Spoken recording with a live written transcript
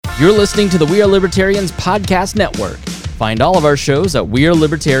You're listening to the We Are Libertarians Podcast Network. Find all of our shows at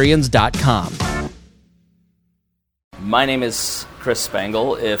wearelibertarians.com. My name is Chris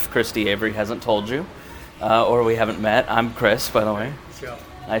Spangle, if Christy Avery hasn't told you, or we haven't met. I'm Chris, by the way. Sure.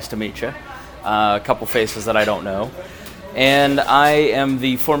 Nice to meet you. A couple faces that I don't know. And I am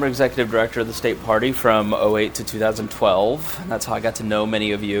the former executive director of the state party from 2008 to 2012. That's how I got to know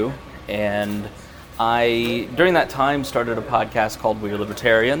many of you. And I, during that time, started a podcast called We Are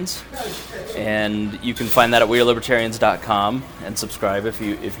Libertarians. And you can find that at wearelibertarians.com and subscribe if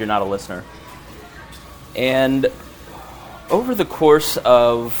you're not a listener. And over the course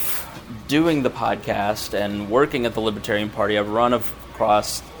of doing the podcast and working at the Libertarian Party, I've run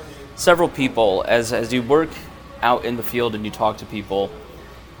across several people. As you work out in the field and you talk to people,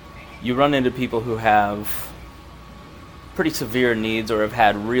 you run into people who have pretty severe needs or have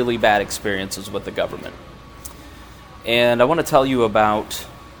had really bad experiences with the government. And I want to tell you about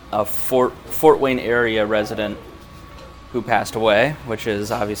a Fort Wayne area resident who passed away, which is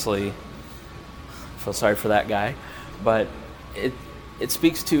obviously, I feel sorry for that guy, but it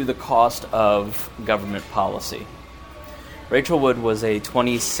speaks to the cost of government policy. Rachel Wood was a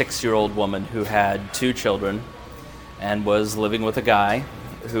 26-year-old woman who had 2 children and was living with a guy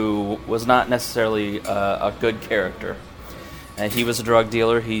who was not necessarily a good character. And he was a drug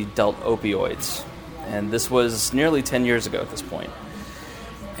dealer. He dealt opioids. And this was nearly 10 years ago at this point.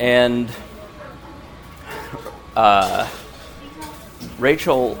 And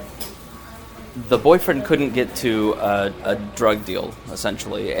Rachel, the boyfriend couldn't get to a drug deal,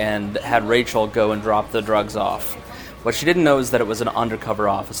 essentially, and had Rachel go and drop the drugs off. What she didn't know is that it was an undercover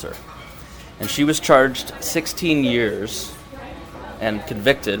officer. And she was charged 16 years and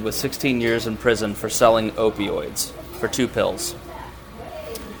convicted with 16 years in prison for selling opioids for 2 pills.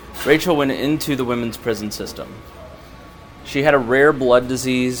 Rachel went into the women's prison system. She had a rare blood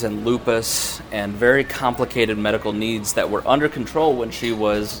disease and lupus and very complicated medical needs that were under control when she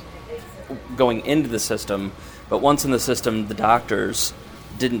was going into the system, but once in the system, the doctors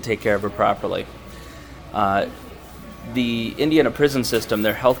didn't take care of her properly. The Indiana prison system,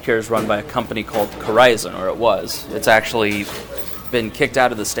 their healthcare is run by a company called Corizon, or it was. It's actually been kicked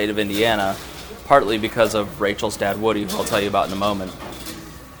out of the state of Indiana, partly because of Rachel's dad, Woody, who I'll tell you about in a moment.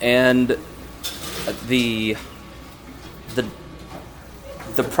 And the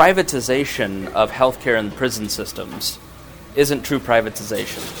privatization of healthcare and prison systems isn't true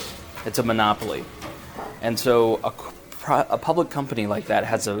privatization. It's a monopoly. And so a public company like that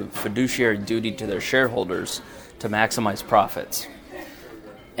has a fiduciary duty to their shareholders to maximize profits.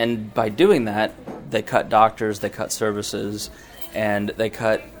 And by doing that, they cut doctors, they cut services, and they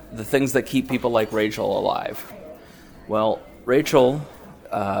cut the things that keep people like Rachel alive. Well, Rachel,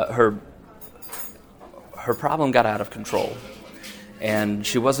 her problem got out of control, and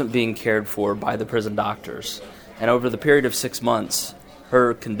she wasn't being cared for by the prison doctors. And over the period of 6 months,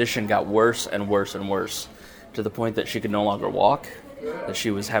 her condition got worse and worse and worse, to the point that she could no longer walk, that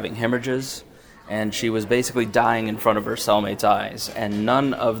she was having hemorrhages, and she was basically dying in front of her cellmate's eyes, and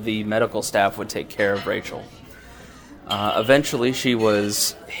none of the medical staff would take care of Rachel. Eventually, she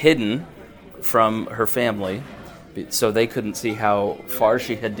was hidden from her family, so they couldn't see how far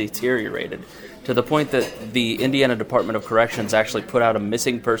she had deteriorated, to the point that the Indiana Department of Corrections actually put out a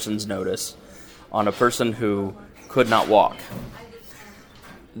missing persons notice on a person who could not walk.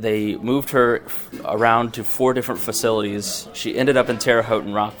 They moved her around to 4 different facilities. She ended up in Terre Haute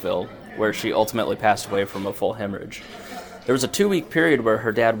and Rockville, where she ultimately passed away from a full hemorrhage. There was a 2-week period where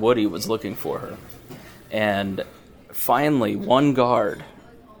her dad, Woody, was looking for her. And finally, one guard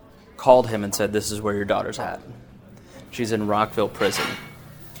called him and said, "This is where your daughter's at. She's in Rockville prison.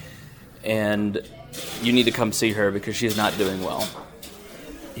 And you need to come see her because she's not doing well."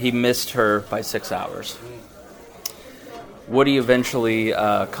 He missed her by 6 hours. Woody eventually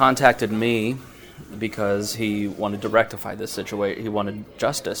contacted me because he wanted to rectify this situation. He wanted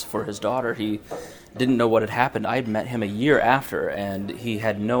justice for his daughter. He didn't know what had happened. I had met him a year after, and he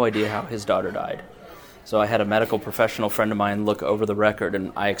had no idea how his daughter died. So I had a medical professional friend of mine look over the record,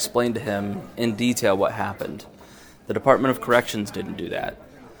 and I explained to him in detail what happened. The Department of Corrections didn't do that.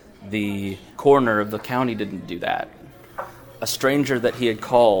 The coroner of the county didn't do that. A stranger that he had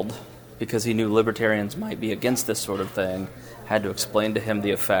called, because he knew libertarians might be against this sort of thing, had to explain to him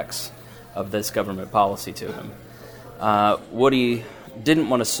the effects of this government policy to him. Woody didn't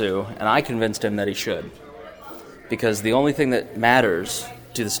want to sue, and I convinced him that he should, because the only thing that matters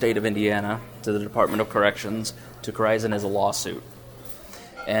to the state of Indiana, to the Department of Corrections, to Corizon is a lawsuit.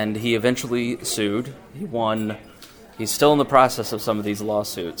 And he eventually sued. He won. He's still in the process of some of these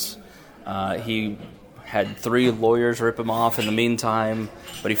lawsuits. He had 3 lawyers rip him off in the meantime,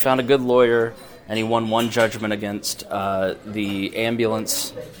 but he found a good lawyer, and he won one judgment against the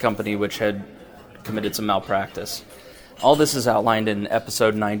ambulance company, which had committed some malpractice. All this is outlined in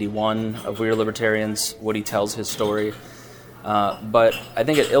episode 91 of We Are Libertarians. Woody tells his story. But I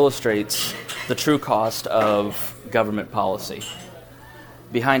think it illustrates the true cost of government policy.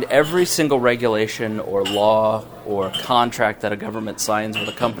 Behind every single regulation or law or contract that a government signs with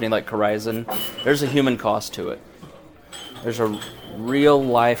a company like Horizon, there's a human cost to it. There's a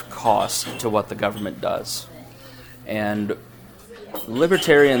real-life cost to what the government does. And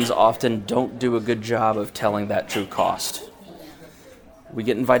libertarians often don't do a good job of telling that true cost. We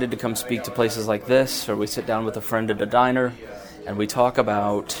get invited to come speak to places like this, or we sit down with a friend at a diner, and we talk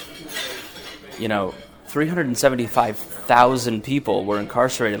about, 375,000 people were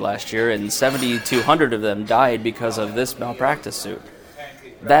incarcerated last year, and 7,200 of them died because of this malpractice suit.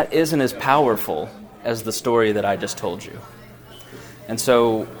 That isn't as powerful as the story that I just told you. And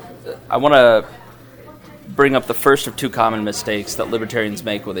so I want to bring up the first of 2 common mistakes that libertarians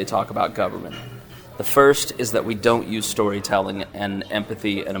make when they talk about government. The first is that we don't use storytelling and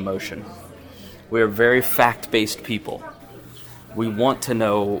empathy and emotion. We are very fact-based people. We want to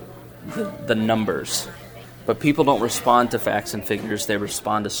know the numbers, but people don't respond to facts and figures, they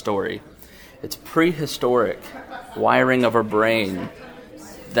respond to story. It's prehistoric wiring of our brain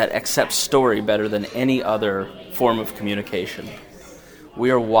that accepts story better than any other form of communication.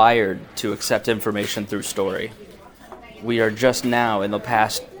 We are wired to accept information through story. We are just now, in the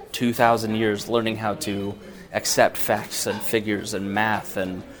past 2,000 years, learning how to accept facts and figures and math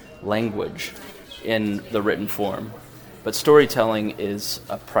and language in the written form. But storytelling is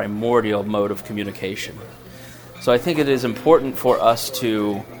a primordial mode of communication. So I think it is important for us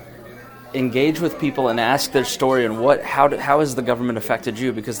to engage with people and ask their story and how has the government affected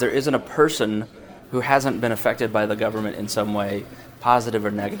you, because there isn't a person who hasn't been affected by the government in some way, positive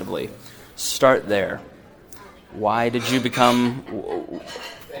or negatively. Start there. Why did you become...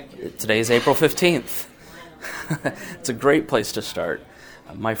 Today's April 15th. It's a great place to start.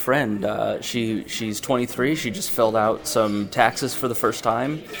 My friend, she's 23. She just filled out some taxes for the first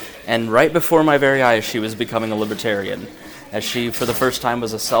time. And right before my very eyes, she was becoming a libertarian, as she, for the first time,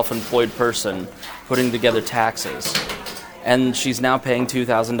 was a self-employed person putting together taxes. And she's now paying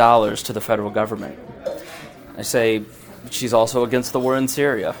 $2,000 to the federal government. I say, she's also against the war in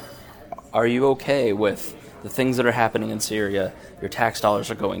Syria. Are you okay with the things that are happening in Syria? Your tax dollars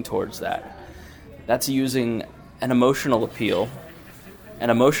are going towards that. That's using an emotional appeal. And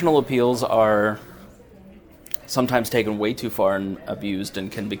emotional appeals are sometimes taken way too far and abused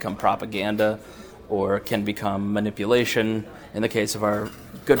and can become propaganda or can become manipulation. In the case of our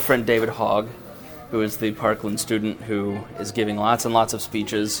good friend David Hogg, who is the Parkland student who is giving lots and lots of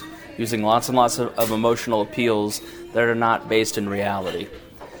speeches, using lots and lots of emotional appeals that are not based in reality.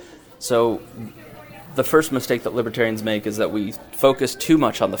 So the first mistake that libertarians make is that we focus too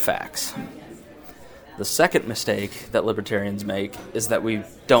much on the facts. The second mistake that libertarians make is that we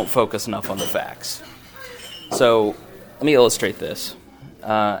don't focus enough on the facts. So let me illustrate this.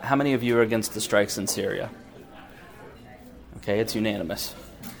 How many of you are against the strikes in Syria? Okay, it's unanimous.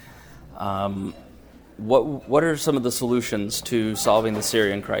 What are some of the solutions to solving the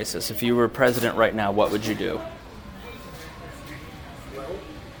Syrian crisis? If you were president right now, what would you do?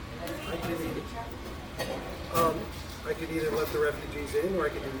 I could either let the refugees in or I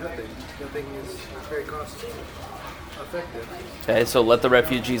could do nothing. Nothing is very cost effective. Okay, so let the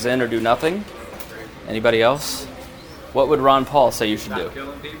refugees in or do nothing? Anybody else? What would Ron Paul say you should do?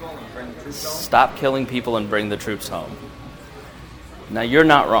 Stop killing people and bring the troops home. Now, you're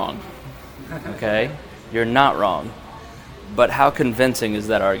not wrong. Okay? You're not wrong. But how convincing is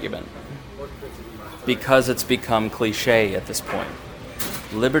that argument? Because it's become cliche at this point.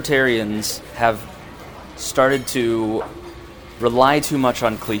 Libertarians have started to rely too much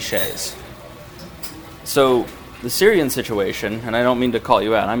on cliches. So the Syrian situation, and I don't mean to call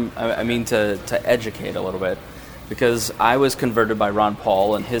you out, I mean to educate a little bit, because I was converted by Ron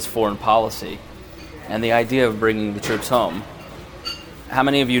Paul and his foreign policy and the idea of bringing the troops home. How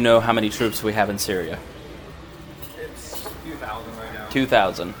many of you know how many troops we have in Syria? It's 2,000 right now.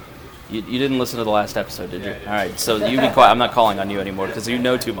 2,000. You didn't listen to the last episode, did you? All right, so you be quiet. I'm not calling on you anymore because you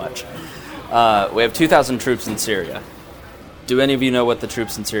know too much. We have 2,000 troops in Syria. Do any of you know what the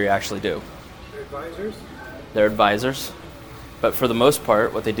troops in Syria actually do? They're advisors? They're advisors. But for the most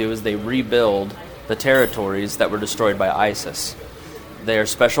part, what they do is they rebuild the territories that were destroyed by ISIS. They are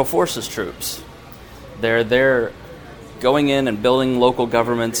special forces troops. They're there going in and building local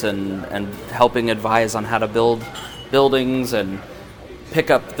governments and helping advise on how to build buildings and pick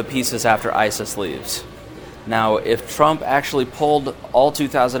up the pieces after ISIS leaves. Now, if Trump actually pulled all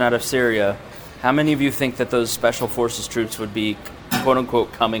 2,000 out of Syria, how many of you think that those special forces troops would be,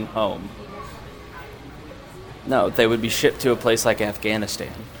 quote-unquote, coming home? No, they would be shipped to a place like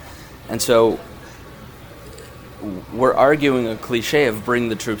Afghanistan. And so we're arguing a cliche of bring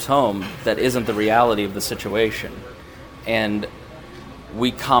the troops home that isn't the reality of the situation. And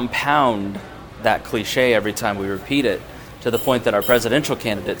we compound that cliche every time we repeat it to the point that our presidential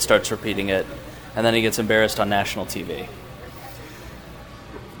candidate starts repeating it, and then he gets embarrassed on national TV.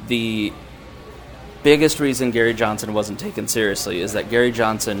 The biggest reason Gary Johnson wasn't taken seriously is that Gary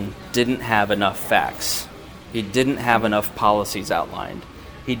Johnson didn't have enough facts. He didn't have enough policies outlined.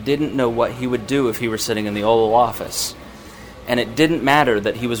 He didn't know what he would do if he were sitting in the Oval Office. And it didn't matter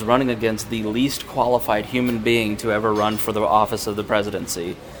that he was running against the least qualified human being to ever run for the office of the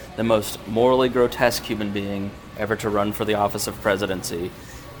presidency, the most morally grotesque human being ever to run for the office of presidency.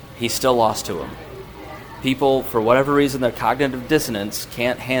 He still lost to him. People, for whatever reason, their cognitive dissonance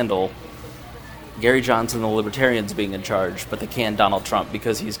can't handle Gary Johnson and the Libertarians being in charge, but they can Donald Trump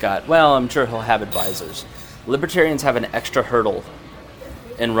because he's got, well, I'm sure he'll have advisors. Libertarians have an extra hurdle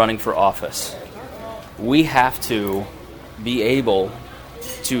in running for office. We have to be able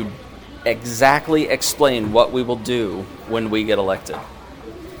to exactly explain what we will do when we get elected.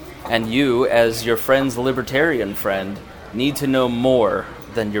 And you, as your friend's libertarian friend, need to know more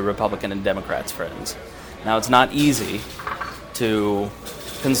than your Republican and Democrats friends. Now, it's not easy to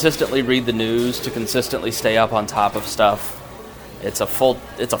consistently read the news, to consistently stay up on top of stuff. It's a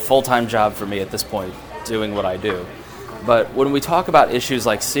full-time job for me at this point, doing what I do. But when we talk about issues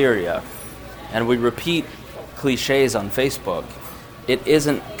like Syria, and we repeat cliches on Facebook, it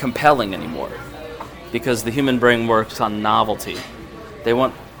isn't compelling anymore because the human brain works on novelty.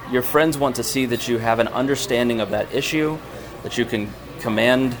 Your friends want to see that you have an understanding of that issue, that you can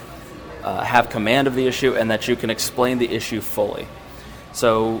have command of the issue, and that you can explain the issue fully.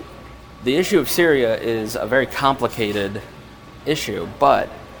 So the issue of Syria is a very complicated issue, but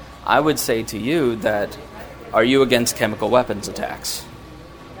I would say to you that, are you against chemical weapons attacks?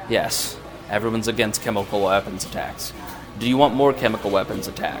 Yes. Everyone's against chemical weapons attacks. Do you want more chemical weapons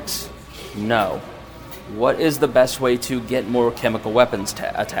attacks? No. What is the best way to get more chemical weapons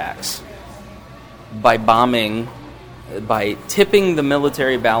attacks? By tipping the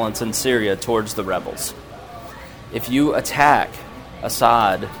military balance in Syria towards the rebels. If you attack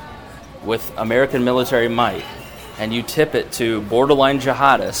Assad with American military might and you tip it to borderline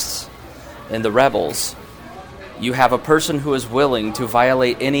jihadists and the rebels, you have a person who is willing to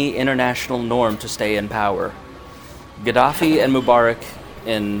violate any international norm to stay in power. Gaddafi and Mubarak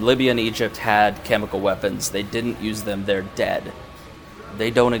in Libya and Egypt had chemical weapons. They didn't use them. They're dead. They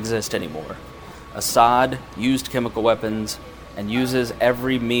don't exist anymore. Assad used chemical weapons and uses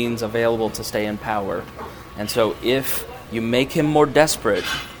every means available to stay in power. And so if you make him more desperate,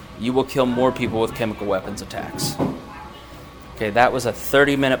 you will kill more people with chemical weapons attacks. Okay, that was a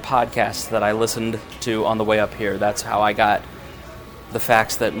 30-minute podcast that I listened to on the way up here. That's how I got the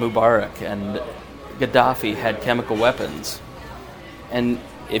facts that Mubarak and Gaddafi had chemical weapons. And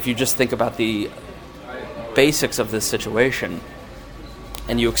if you just think about the basics of this situation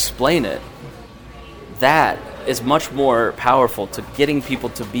and you explain it, that is much more powerful to getting people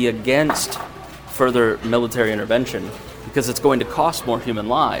to be against further military intervention because it's going to cost more human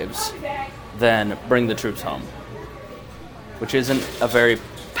lives than bring the troops home, which isn't a very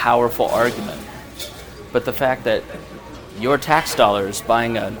powerful argument. But the fact that your tax dollars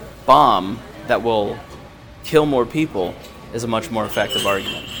buying a bomb that will kill more people is a much more effective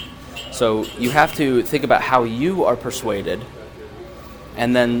argument. So you have to think about how you are persuaded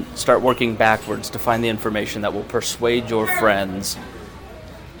and then start working backwards to find the information that will persuade your friends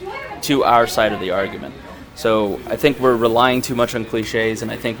to our side of the argument. So I think we're relying too much on cliches, and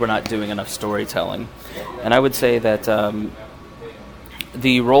I think we're not doing enough storytelling. And I would say that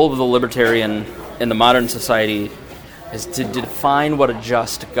the role of the libertarian in the modern society is to define what a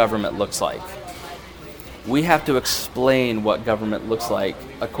just government looks like. We have to explain what government looks like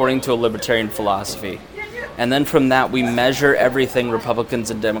according to a libertarian philosophy. And then from that, we measure everything Republicans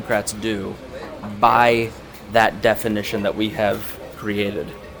and Democrats do by that definition that we have created.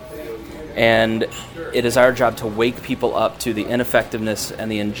 And it is our job to wake people up to the ineffectiveness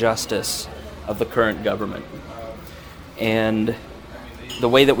and the injustice of the current government. And the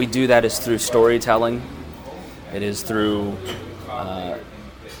way that we do that is through storytelling. It is through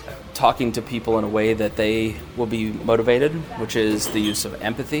talking to people in a way that they will be motivated, which is the use of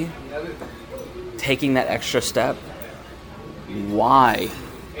empathy. Taking that extra step. Why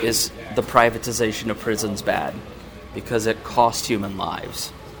is the privatization of prisons bad? Because it costs human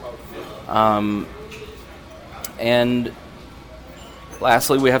lives. And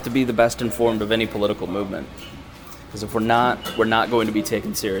lastly, we have to be the best informed of any political movement. Because if we're not going to be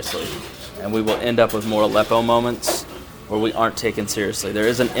taken seriously. And we will end up with more Aleppo moments where we aren't taken seriously. There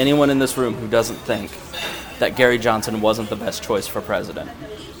isn't anyone in this room who doesn't think that Gary Johnson wasn't the best choice for president.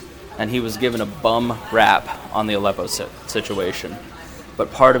 And he was given a bum rap on the Aleppo situation.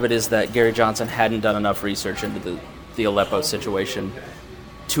 But part of it is that Gary Johnson hadn't done enough research into the Aleppo situation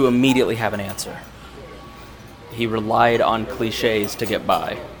to immediately have an answer. He relied on cliches to get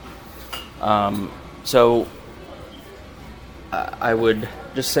by. So I would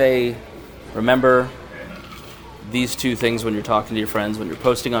just say, remember these two things when you're talking to your friends, when you're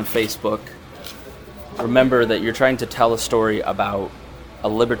posting on Facebook. Remember that you're trying to tell a story about a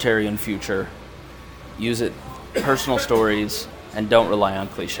libertarian future. Use it, personal stories, and don't rely on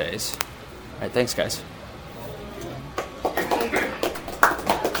cliches. All right, thanks, guys.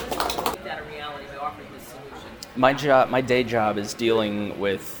 My day job is dealing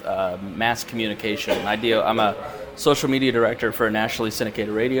with mass communication. I'm a social media director for a nationally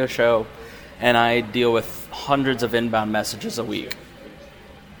syndicated radio show, and I deal with hundreds of inbound messages a week.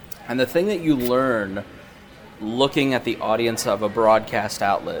 And the thing that you learn looking at the audience of a broadcast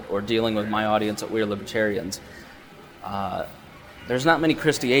outlet or dealing with my audience at We Are Libertarians, there's not many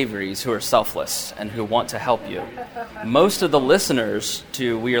Christy Averys who are selfless and who want to help you. Most of the listeners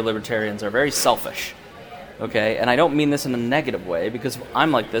to We Are Libertarians are very selfish. Okay, and I don't mean this in a negative way, because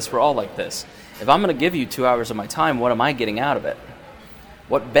I'm like this, we're all like this. If I'm going to give you 2 hours of my time, what am I getting out of it?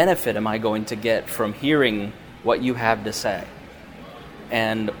 What benefit am I going to get from hearing what you have to say?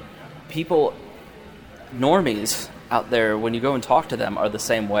 And people, normies out there, when you go and talk to them, are the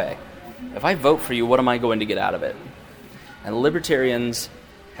same way. If I vote for you, what am I going to get out of it? And libertarians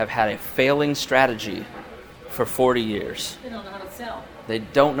have had a failing strategy for 40 years. They don't know how to sell. They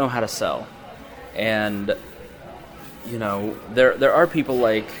don't know how to sell. And, you know, there are people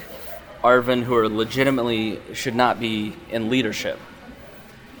like Arvin who are legitimately should not be in leadership.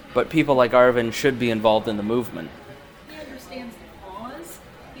 But people like Arvin should be involved in the movement. He understands the cause.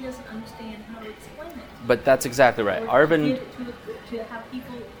 He doesn't understand how to explain it. But that's exactly right. Or Arvin... To have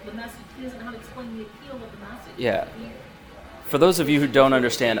people, the message, he doesn't know how to explain the appeal of the message. Yeah. For those of you who don't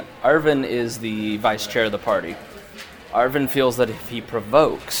understand, Arvin is the vice chair of the party. Arvin feels that if he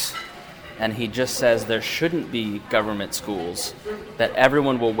provokes... and he just says there shouldn't be government schools, that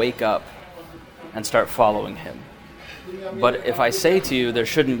everyone will wake up and start following him. But if I say to you there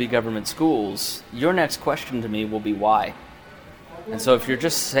shouldn't be government schools, your next question to me will be why. And so if you're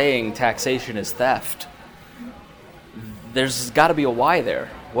just saying taxation is theft, there's got to be a why there.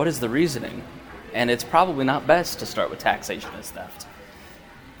 What is the reasoning? And it's probably not best to start with taxation as theft.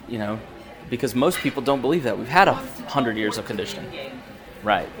 You know, because most people don't believe that. We've had 100 years of conditioning.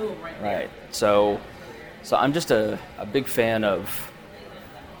 Right. So I'm just a big fan of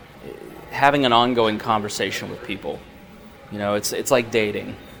having an ongoing conversation with people. You know, it's like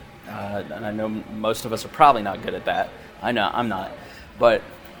dating. And I know most of us are probably not good at that. I know I'm not. But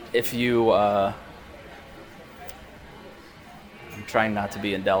if you... I'm trying not to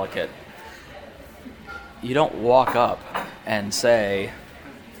be indelicate. You don't walk up and say,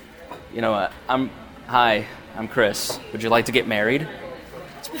 you know, hi, I'm Chris. Would you like to get married?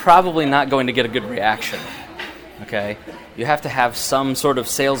 It's probably not going to get a good reaction, okay? You have to have some sort of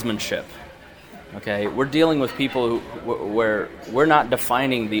salesmanship, okay? We're dealing with people where we're not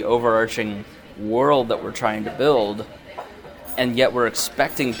defining the overarching world that we're trying to build, and yet we're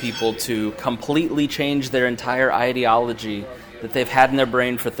expecting people to completely change their entire ideology that they've had in their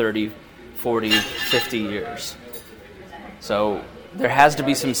brain for 30, 40, 50 years. So there has to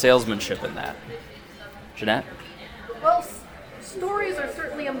be some salesmanship in that. Jeanette? Well, stories are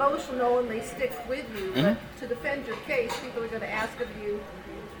certainly emotional and they stick with you, but to defend your case, people are going to ask of you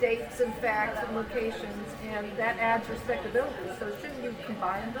dates and facts and locations, and that adds respectability. So shouldn't you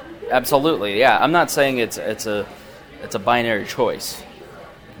combine them? Absolutely, yeah. I'm not saying it's a binary choice.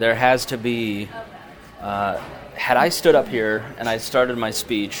 There has to be. Had I stood up here and I started my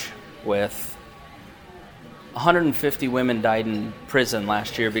speech with 150 women died in prison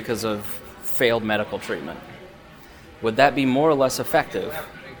last year because of failed medical treatment, would that be more or less effective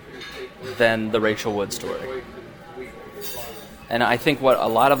than the Rachel Wood story? And I think what a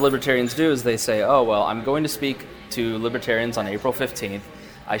lot of libertarians do is they say, oh, well, I'm going to speak to libertarians on April 15th.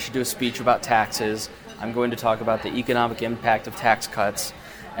 I should do a speech about taxes. I'm going to talk about the economic impact of tax cuts.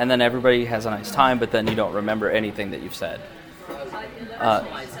 And then everybody has a nice time, but then you don't remember anything that you've said.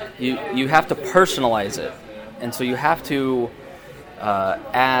 You have to personalize it. And so you have to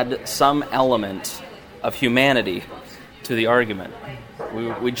add some element of humanity to the argument.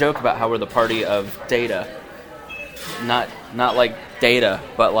 We joke about how we're the party of data, not like Data,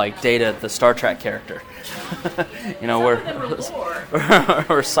 but like Data, the Star Trek character. You know, we're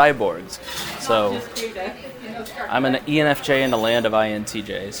cyborgs. So Not just Data, Star I'm an Trek. ENFJ in the land of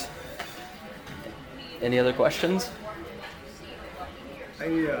INTJs. Any other questions? I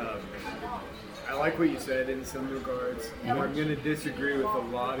like what you said in some regards. But I'm going to disagree with a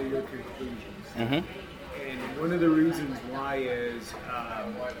lot of your conclusions. Mm-hmm. And one of the reasons why is I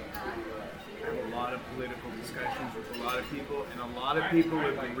have a lot of political discussions with a lot of people, and a lot of people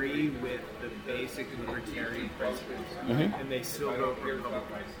agree with the basic libertarian principles, and they still vote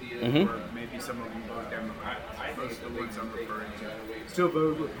Republican, or maybe some of them vote Democrat. Most of the ones I'm referring to still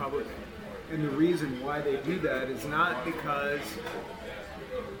vote Republican. And the reason why they do that is not because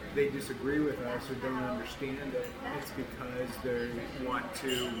they disagree with us or don't understand it. It's because they want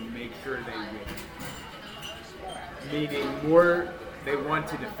to make sure they win. Meaning they want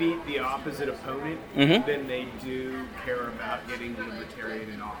to defeat the opposite opponent than they do care about getting the libertarian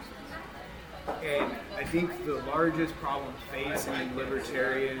in office. And I think the largest problem facing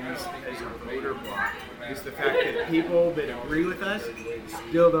libertarians as a voter bloc is the fact that people that agree with us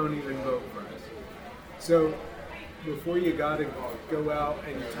still don't even vote for us. So before you got to go out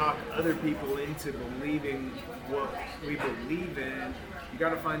and talk other people into believing what we believe in, you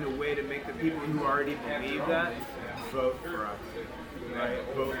got to find a way to make the people who already believe that vote for us. Right?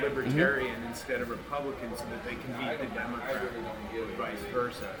 Vote libertarian instead of Republican so that they can beat the Democrat, or vice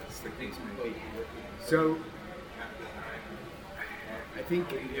versa, as the case may be. So, I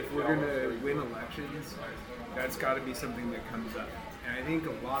think if we're going to win elections, that's got to be something that comes up. And I think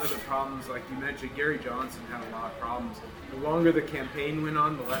a lot of the problems, like you mentioned, Gary Johnson had a lot of problems. The longer the campaign went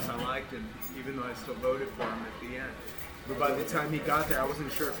on, the less I liked him, even though I still voted for him at the end. But by the time he got there, I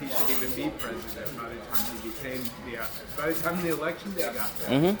wasn't sure if he should even be president by the time he became by the time the election day got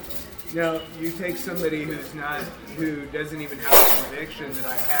there. Now, you take somebody who doesn't even have a conviction that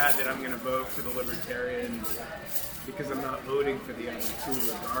I had that I'm going to vote for the Libertarian because I'm not voting for the other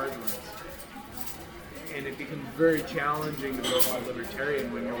two regardless. And it becomes very challenging to vote for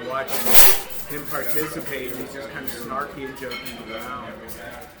Libertarian when you're watching him participate and he's just kind of snarky and joking around.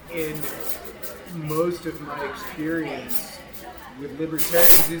 In most of my experience with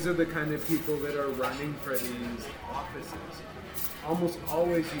Libertarians, these are the kind of people that are running for these offices. Almost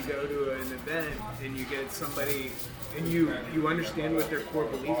always you go to an event and you get somebody and you understand what their core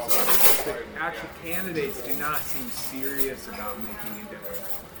beliefs are, but the actual candidates do not seem serious about making a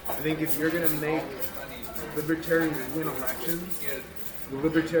difference. I think if you're going to make Libertarians win elections, the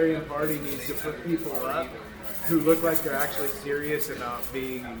Libertarian Party needs to put people up who look like they're actually serious about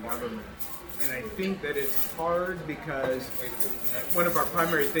being in government. And I think that it's hard because one of our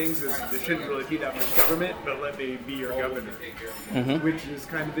primary things is there shouldn't really be that much government, but let me be your governor, which is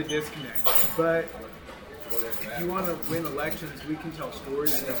kind of the disconnect. But if you want to win elections, we can tell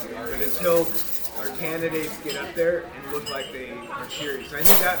stories about it. But until our candidates get up there and look like they are serious, I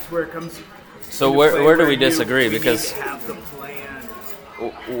think that's where it comes. So where do we disagree? Because have the plan.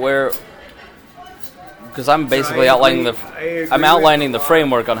 Because I'm basically outlining the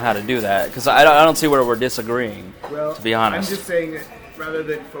framework on how to do that. Because I don't see where we're disagreeing. Well, to be honest, I'm just saying that rather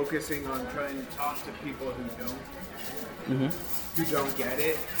than focusing on trying to talk to people who don't get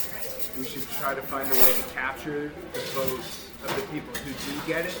it, we should try to find a way to capture the votes of the people who do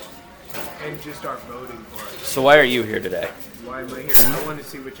get it and just start voting for it. So why are you here today? Why am I here? I want to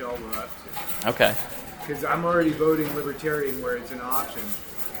see what y'all were up to. Okay. Because I'm already voting Libertarian where it's an option.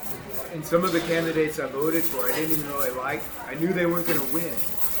 And some of the candidates I voted for, I didn't even really like. I knew they weren't going to win.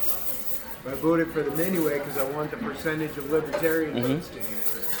 But I voted for them anyway because I want the percentage of Libertarian votes to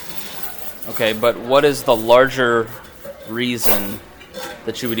increase. Okay, but what is the larger reason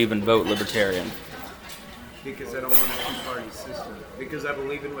that you would even vote Libertarian? Because I don't want a two-party system. Because I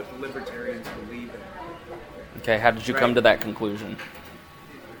believe in what the Libertarians believe in. Okay, how did you come to that conclusion?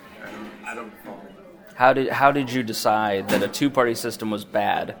 I don't follow. How did you decide that a two-party system was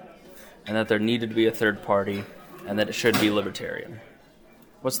bad, and that there needed to be a third party, and that it should be Libertarian?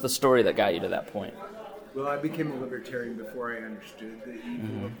 What's the story that got you to that point? Well, I became a Libertarian before I understood the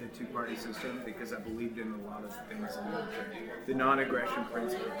evil of the two-party system because I believed in a lot of things in the non-aggression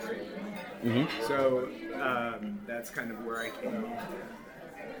principle. So that's kind of where I came in.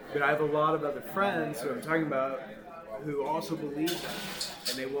 But I have a lot of other friends who I'm talking about who also believe that,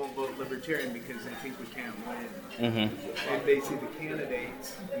 and they won't vote Libertarian because they think we can't win. And they see the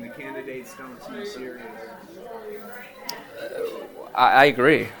candidates, and the candidates don't seem serious. I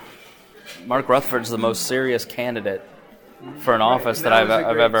agree. Mark Rutherford's the most serious candidate for an office that I've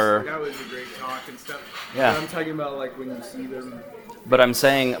ever. That was a great talk and stuff. Yeah. But I'm talking about like when you see them But I'm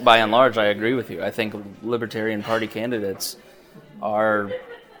saying, by and large, I agree with you. I think Libertarian Party candidates are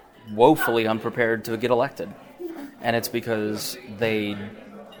woefully unprepared to get elected. And it's because they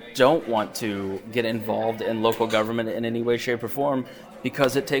don't want to get involved in local government in any way, shape, or form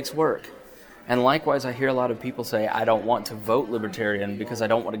because it takes work. And likewise, I hear a lot of people say, I don't want to vote Libertarian because I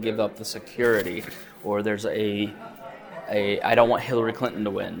don't want to give up the security, or there's I don't want Hillary Clinton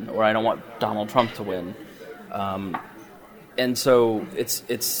to win, or I don't want Donald Trump to win. And so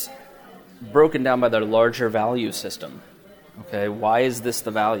it's broken down by their larger value system. Okay, why is this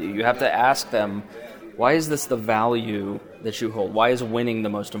the value? You have to ask them, why is this the value that you hold? Why is winning the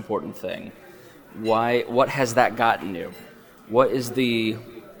most important thing? What has that gotten you? What is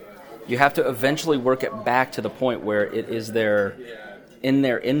you have to eventually work it back to the point where it is in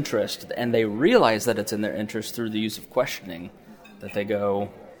their interest, and they realize that it's in their interest through the use of questioning, that they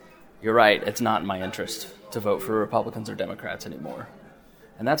go, you're right, it's not in my interest to vote for Republicans or Democrats anymore.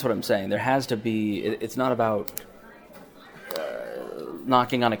 And that's what I'm saying. There has to be, it's not about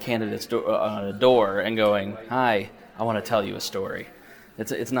knocking on a candidate's door and going, hi, I want to tell you a story.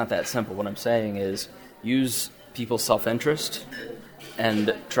 It's not that simple. What I'm saying is use people's self-interest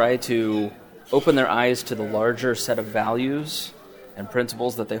and try to open their eyes to the larger set of values and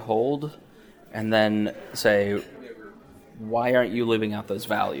principles that they hold, and then say, why aren't you living out those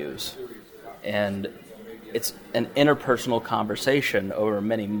values? And it's an interpersonal conversation over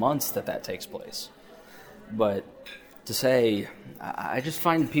many months that takes place. But to say, I just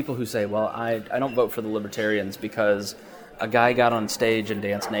find people who say, well, I don't vote for the Libertarians because a guy got on stage and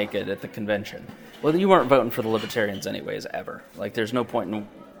danced naked at the convention. Well, you weren't voting for the Libertarians anyways, ever. Like, there's no point in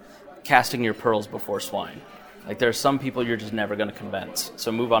casting your pearls before swine. Like, there's some people you're just never going to convince.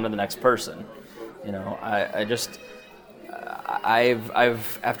 So move on to the next person. You know, I've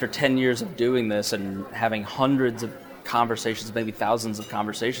after 10 years of doing this and having hundreds of conversations, maybe thousands of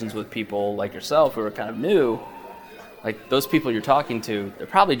conversations with people like yourself who are kind of new, like those people you're talking to, they're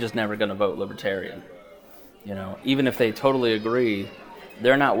probably just never going to vote Libertarian. You know, even if they totally agree,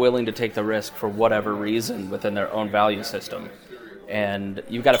 they're not willing to take the risk for whatever reason within their own value system. And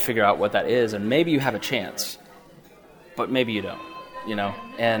you've got to figure out what that is, and maybe you have a chance, but maybe you don't, you know.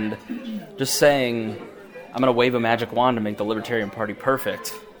 And just saying, I'm going to wave a magic wand to make the Libertarian Party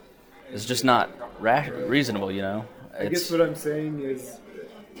perfect is just not reasonable, you know. I guess what I'm saying is,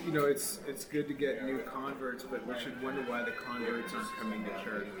 you know, it's good to get new converts, but we should wonder why the converts aren't coming to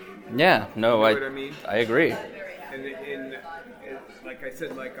church. Yeah, no, you know what I mean? I agree. And like I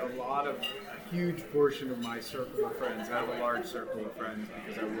said, like a huge portion of my circle of friends, I have a large circle of friends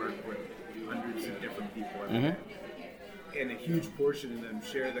because I work with hundreds of different people every day. And a huge portion of them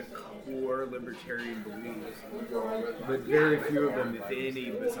share the core libertarian beliefs, but very few of them, if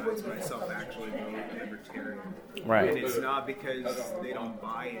any, besides myself, actually vote libertarian. Right. And it's not because they don't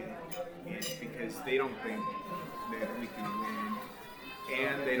buy it; it's because they don't think that we can win,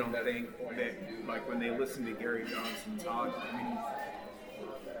 and they don't think that, like when they listen to Gary Johnson talk. I mean,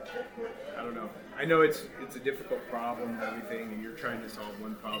 I don't know. I know it's a difficult problem and everything, and you're trying to solve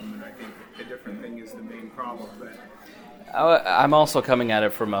one problem, and I think a different thing is the main problem, but. I'm also coming at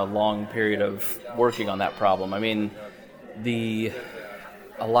it from a long period of working on that problem. I mean, a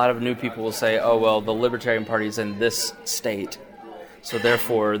lot of new people will say, oh, well, the Libertarian Party is in this state, so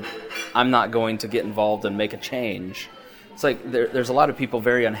therefore I'm not going to get involved and make a change. It's like there's a lot of people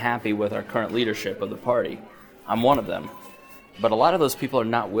very unhappy with our current leadership of the party. I'm one of them. But a lot of those people are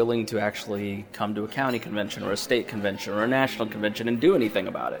not willing to actually come to a county convention or a state convention or a national convention and do anything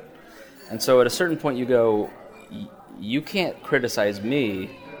about it. And so at a certain point you go, you can't criticize me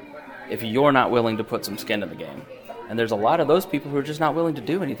if you're not willing to put some skin in the game. And there's a lot of those people who are just not willing to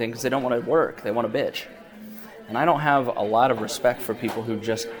do anything because they don't want to work. They want to bitch. And I don't have a lot of respect for people who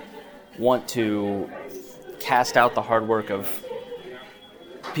just want to cast out the hard work of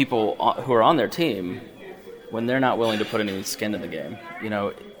people who are on their team when they're not willing to put any skin in the game. You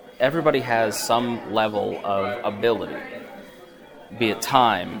know, everybody has some level of ability, be it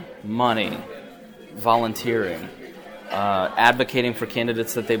time, money, volunteering, advocating for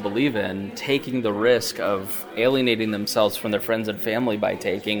candidates that they believe in, taking the risk of alienating themselves from their friends and family by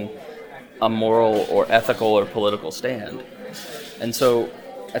taking a moral or ethical or political stand. And so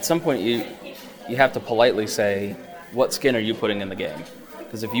at some point you have to politely say, what skin are you putting in the game?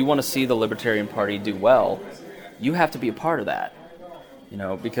 Because if you want to see the Libertarian Party do well, you have to be a part of that. You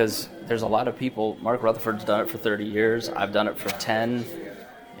know, because there's a lot of people. Mark Rutherford's done it for 30 years. I've done it for 10.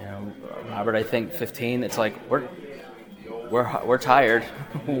 You know, Robert, I think 15. It's like we're tired.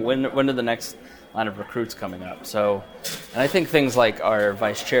 when are the next line of recruits coming up? So, and I think things like our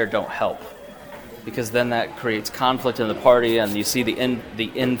vice chair don't help. because then that creates conflict in the party, and you see the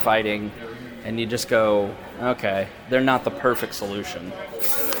infighting, and you just go, okay, they're not the perfect solution.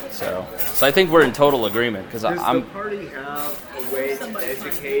 So I think we're in total agreement, because Does I'm. the party have a way to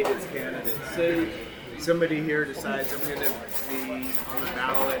educate its candidates? Say somebody here decides I'm going to be on the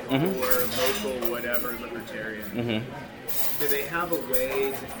ballot for local whatever libertarian. Do they have a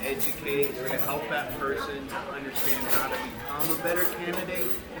way to educate, to help that person to understand how to become a better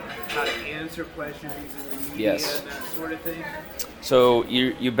candidate, how to answer questions in the media, Yes. and that sort of thing? So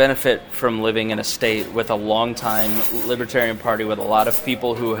you benefit from living in a state with a long-time Libertarian Party, with a lot of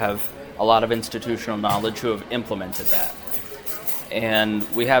people who have a lot of institutional knowledge who have implemented that. And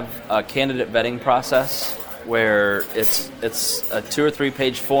we have a candidate vetting process where it's a 2 or 3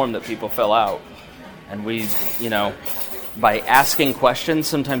 page form that people fill out. And we, by asking questions,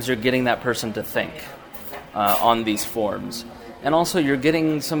 sometimes you're getting that person to think on these forms. And also you're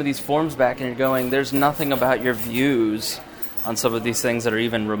getting some of these forms back and you're going, there's nothing about your views on some of these things that are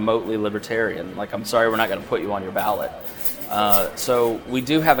even remotely libertarian. Like, I'm sorry, we're not going to put you on your ballot. So we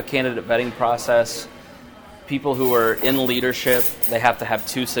do have a candidate vetting process. People who are in leadership, they have to have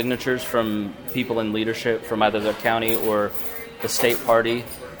 2 signatures from people in leadership from either their county or the state party.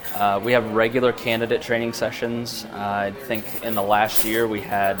 We have regular candidate training sessions. I think in the last year we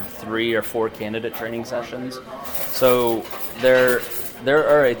had 3 or 4 candidate training sessions. So there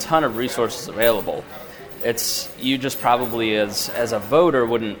are a ton of resources available. It's you just probably as a voter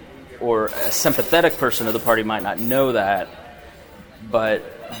wouldn't, or a sympathetic person of the party might not know that, but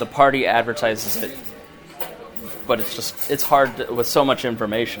the party advertises it. But it's hard with so much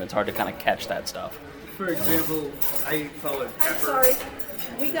information. It's hard to kind of catch that stuff. For example, I followed I'm Pepper. sorry.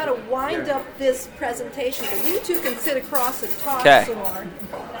 We got to wind up this presentation, but you two can sit across and talk 'Kay. some more.